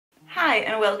Hi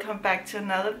and welcome back to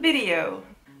another video.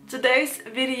 Today's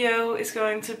video is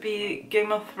going to be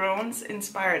Game of Thrones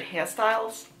inspired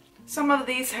hairstyles. Some of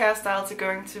these hairstyles are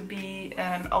going to be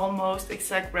an almost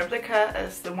exact replica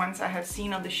as the ones I have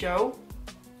seen on the show,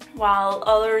 while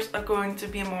others are going to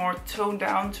be more toned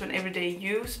down to an everyday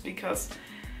use because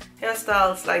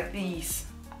hairstyles like these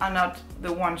are not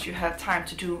the ones you have time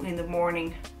to do in the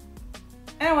morning.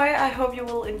 Anyway, I hope you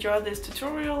will enjoy this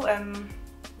tutorial and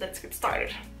let's get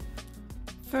started.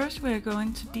 First we are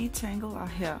going to detangle our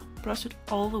hair, brush it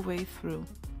all the way through.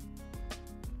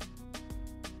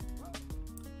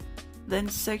 Then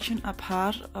section a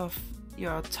part of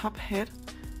your top head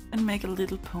and make a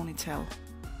little ponytail.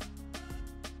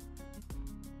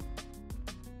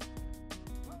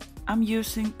 I'm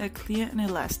using a clear and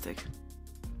elastic.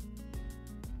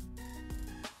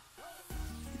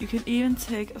 You can even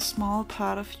take a small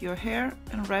part of your hair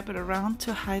and wrap it around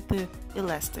to hide the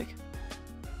elastic.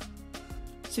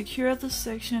 Secure the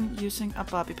section using a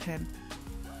bobby pin.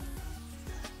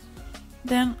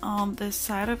 Then on the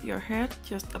side of your head,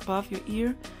 just above your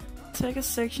ear, take a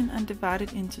section and divide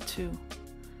it into two.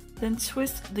 Then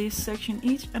twist this section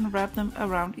each and wrap them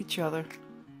around each other.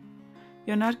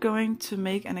 You're not going to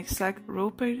make an exact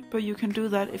rope braid, but you can do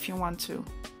that if you want to.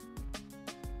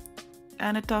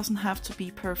 And it doesn't have to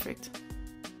be perfect.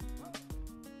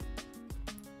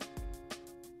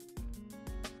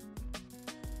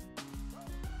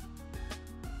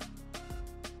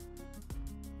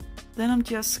 Then I'm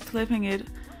just clipping it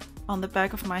on the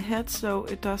back of my head so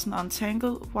it doesn't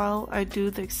untangle while I do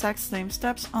the exact same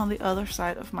steps on the other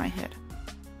side of my head.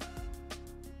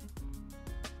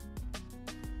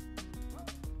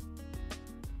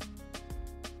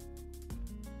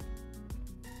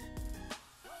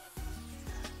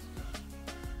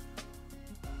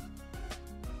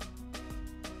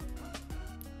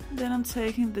 Then I'm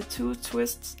taking the two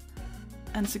twists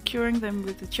and securing them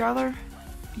with each other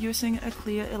using a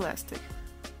clear elastic.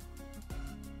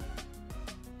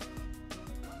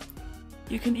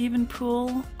 You can even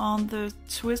pull on the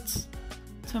twists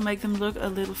to make them look a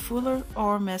little fuller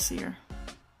or messier.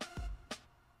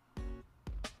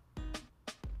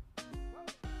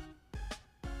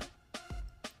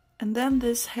 And then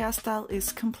this hairstyle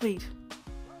is complete.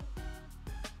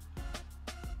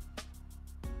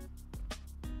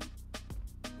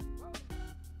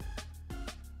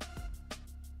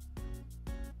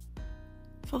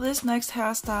 For this next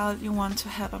hairstyle you want to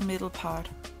have a middle part.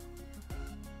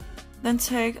 Then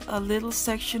take a little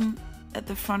section at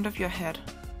the front of your head.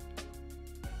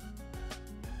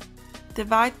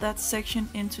 Divide that section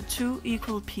into two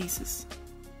equal pieces.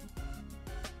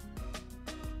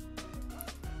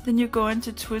 Then you're going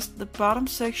to twist the bottom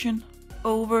section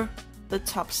over the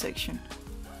top section.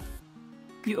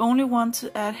 You only want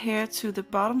to add hair to the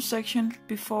bottom section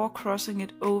before crossing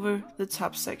it over the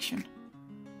top section.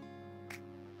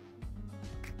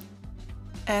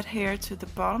 Add hair to the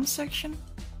bottom section.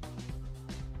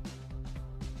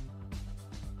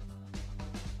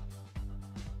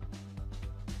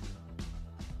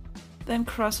 Then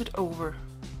cross it over.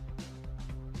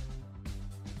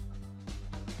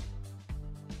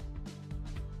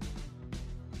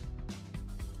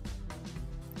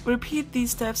 Repeat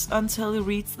these steps until you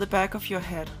reach the back of your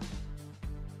head.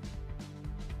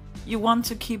 You want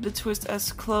to keep the twist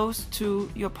as close to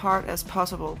your part as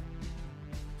possible.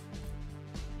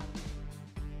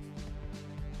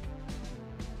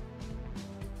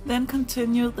 Then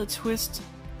continue the twist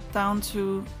down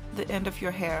to the end of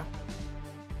your hair.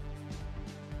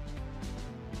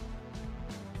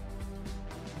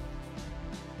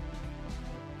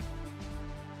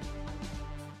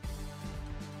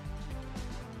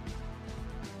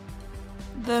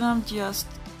 Then I'm just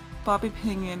bobby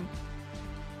pinning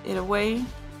it away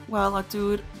while I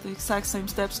do the exact same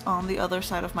steps on the other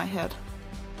side of my head.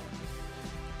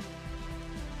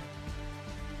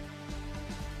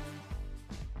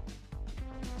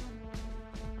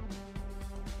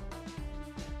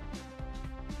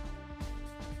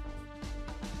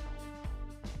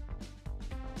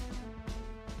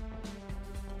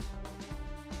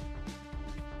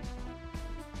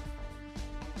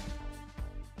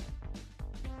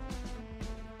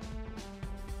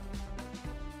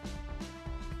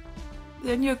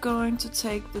 Then you're going to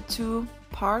take the two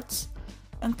parts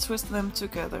and twist them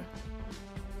together.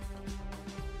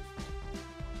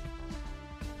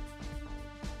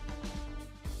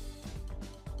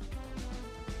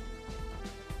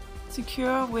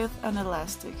 Secure with an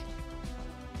elastic.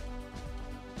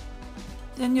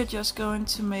 Then you're just going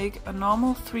to make a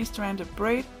normal 3-stranded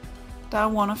braid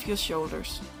down one of your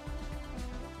shoulders.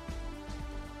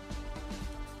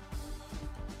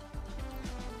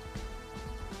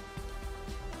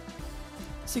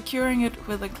 securing it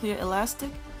with a clear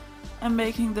elastic and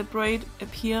making the braid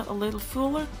appear a little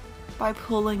fuller by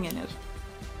pulling in it.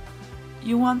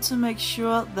 You want to make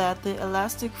sure that the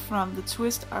elastic from the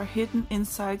twist are hidden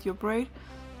inside your braid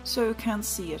so you can't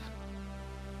see it.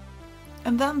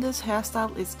 And then this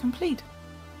hairstyle is complete.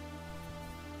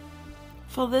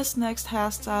 For this next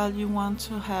hairstyle you want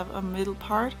to have a middle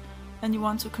part, and you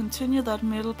want to continue that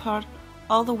middle part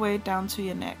all the way down to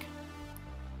your neck,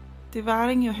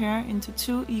 dividing your hair into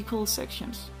 2 equal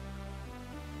sections.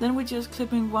 Then we're just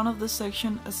clipping one of the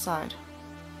section aside.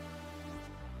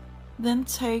 Then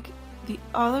take the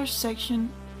other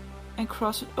section and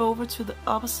cross it over to the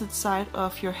opposite side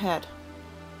of your head.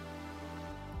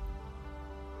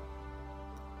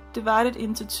 Divide it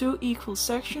into 2 equal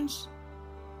sections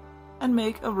and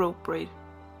make a rope braid.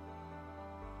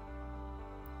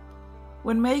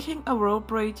 When making a rope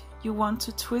braid, you want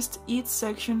to twist each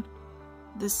section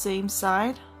the same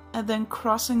side and then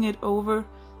crossing it over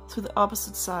to the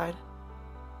opposite side.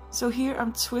 So here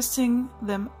I'm twisting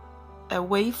them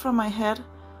away from my head,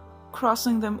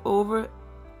 crossing them over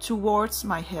towards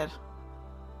my head.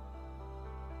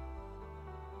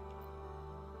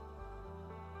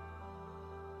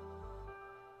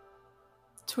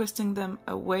 Twisting them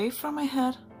away from my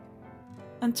head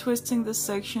and twisting the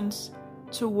sections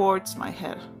towards my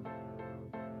head.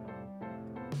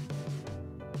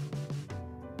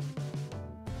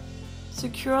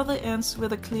 Secure the ends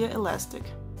with a clear elastic.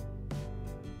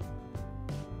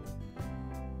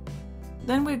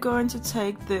 Then we're going to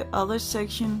take the other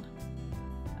section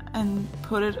and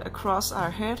put it across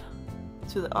our head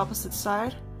to the opposite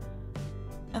side.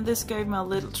 And this gave me a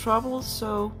little trouble,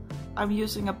 so I'm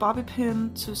using a bobby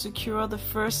pin to secure the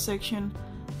first section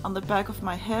on the back of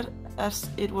my head, as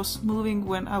it was moving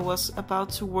when I was about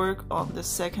to work on the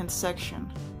second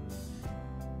section.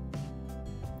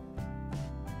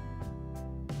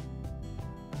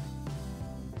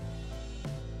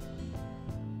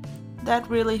 That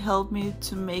really helped me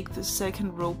to make the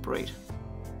second rope braid.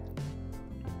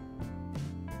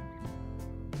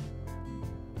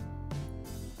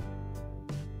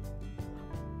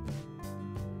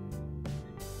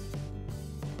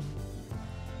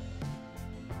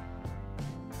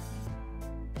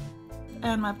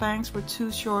 And my bangs were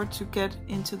too short to get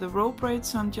into the rope braid,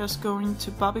 so I'm just going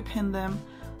to bobby pin them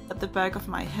at the back of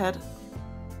my head.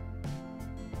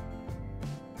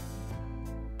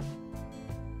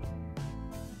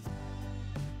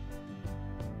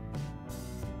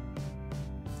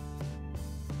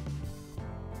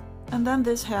 And then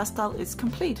this hairstyle is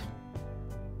complete.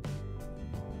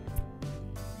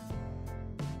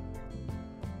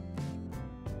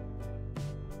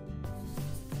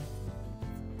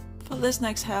 For this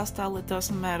next hairstyle, it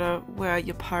doesn't matter where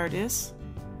your part is,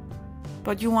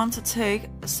 but you want to take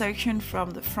a section from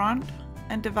the front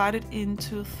and divide it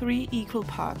into 3 equal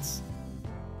parts.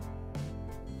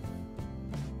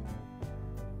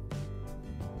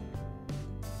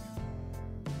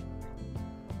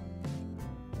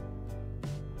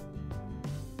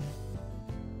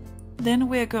 Then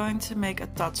we are going to make a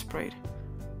dot braid.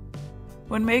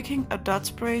 When making a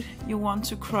dot braid, you want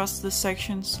to cross the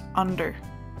sections under.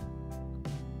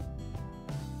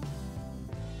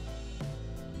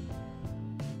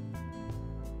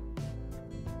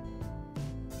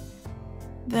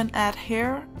 Then add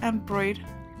hair and braid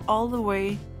all the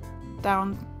way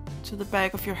down to the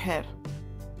back of your head.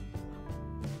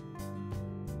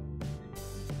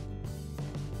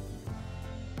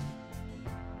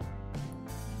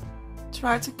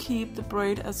 Try to keep the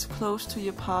braid as close to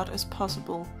your part as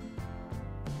possible,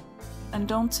 and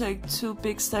don't take too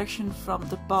big section from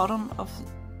the bottom of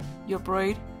your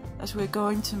braid, as we're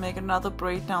going to make another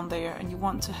braid down there and you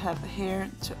want to have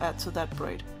hair to add to that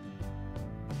braid.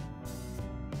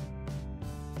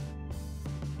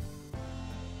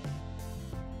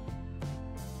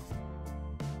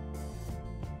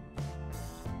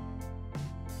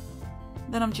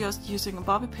 Then I'm just using a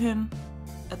bobby pin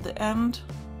at the end,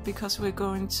 because we're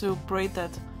going to braid that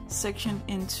section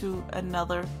into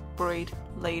another braid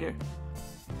later.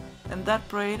 And that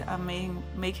braid I'm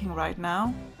making right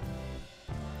now.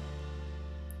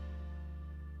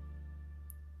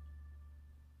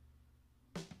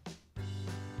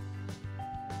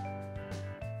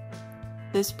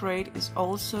 This braid is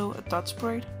also a dot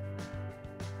braid.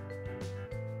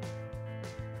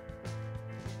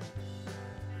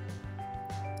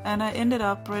 And I ended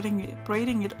up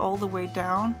braiding it all the way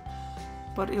down,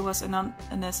 but it was an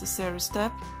unnecessary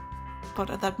step. But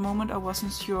at that moment I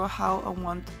wasn't sure how I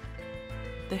want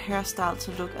the hairstyle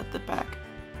to look at the back.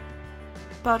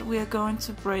 But we are going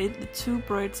to braid the 2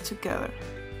 braids together.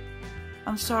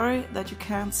 I'm sorry that you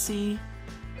can't see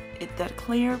it that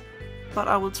clear, but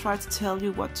I will try to tell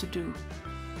you what to do.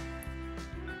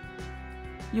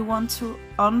 You want to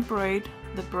unbraid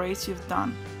the braids you've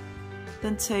done.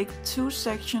 Then take 2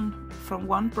 sections from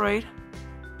one braid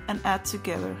and add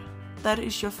together. That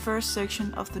is your first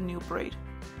section of the new braid.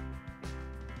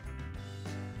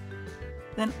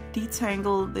 Then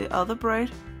detangle the other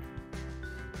braid,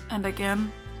 and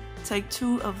again take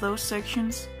 2 of those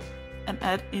sections and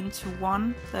add into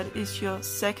one. That is your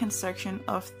second section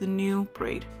of the new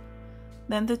braid.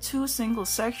 Then the 2 single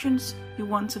sections you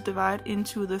want to divide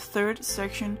into the third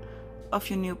section of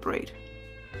your new braid.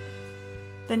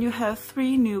 Then you have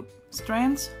 3 new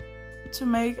strands to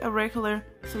make a regular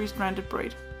 3-stranded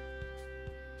braid.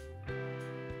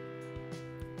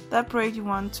 That braid you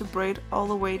want to braid all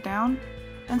the way down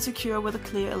and secure with a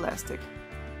clear elastic.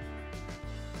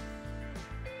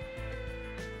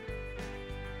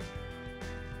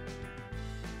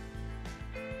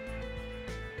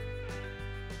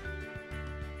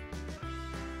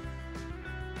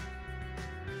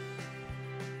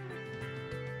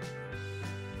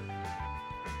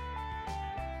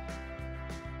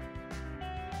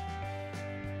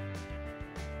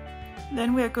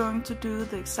 Then we are going to do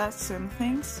the exact same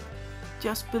things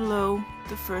just below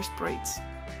the first braids.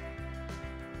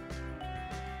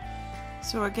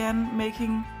 So again,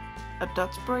 making a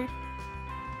Dutch braid.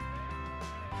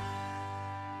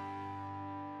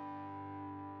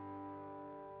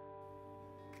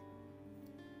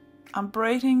 I'm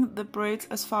braiding the braids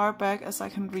as far back as I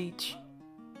can reach.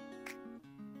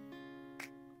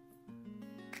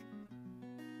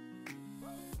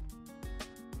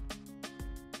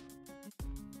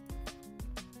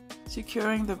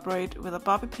 Securing the braid with a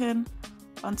bobby pin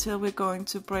until we're going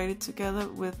to braid it together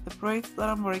with the braids that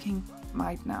I'm working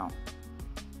right now.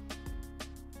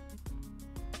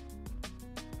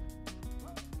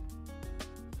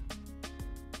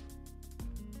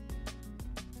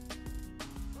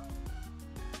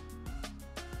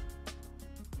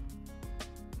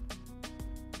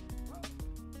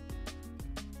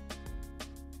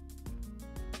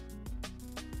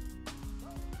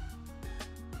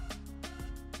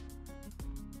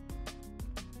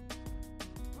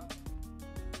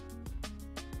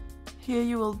 Here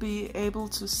you will be able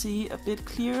to see a bit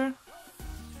clearer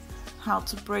how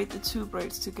to braid the 2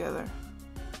 braids together.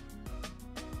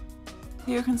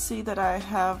 Here you can see that I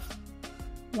have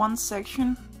one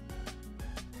section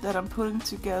that I'm putting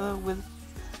together with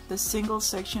the single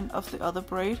section of the other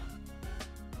braid,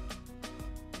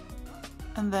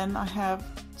 and then I have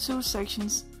 2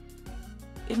 sections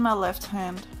in my left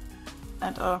hand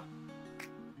and a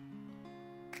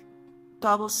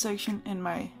double section in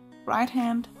my right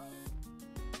hand.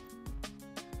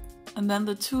 And then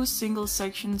the 2 single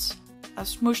sections are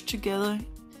smooshed together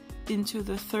into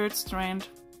the third strand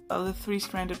of the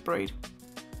 3-stranded braid.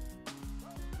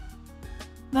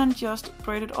 Then just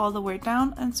braid it all the way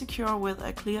down and secure with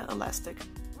a clear elastic.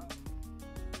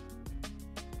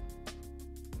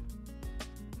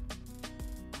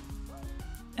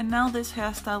 And now this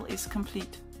hairstyle is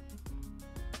complete.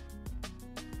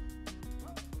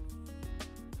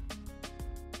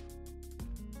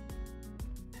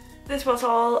 This was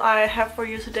all I have for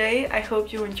you today. I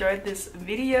hope you enjoyed this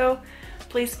video.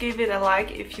 Please give it a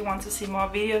like if you want to see more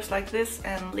videos like this,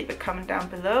 and leave a comment down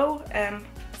below, and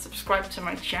subscribe to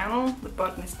my channel. The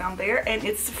button is down there and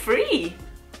it's free.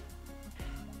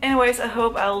 Anyways, I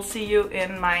hope I'll see you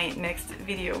in my next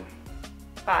video.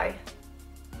 Bye.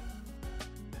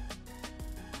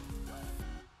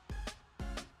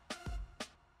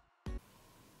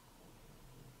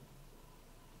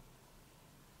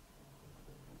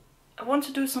 I want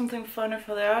to do something funny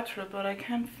for the outro, but I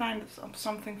can't find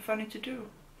something funny to do.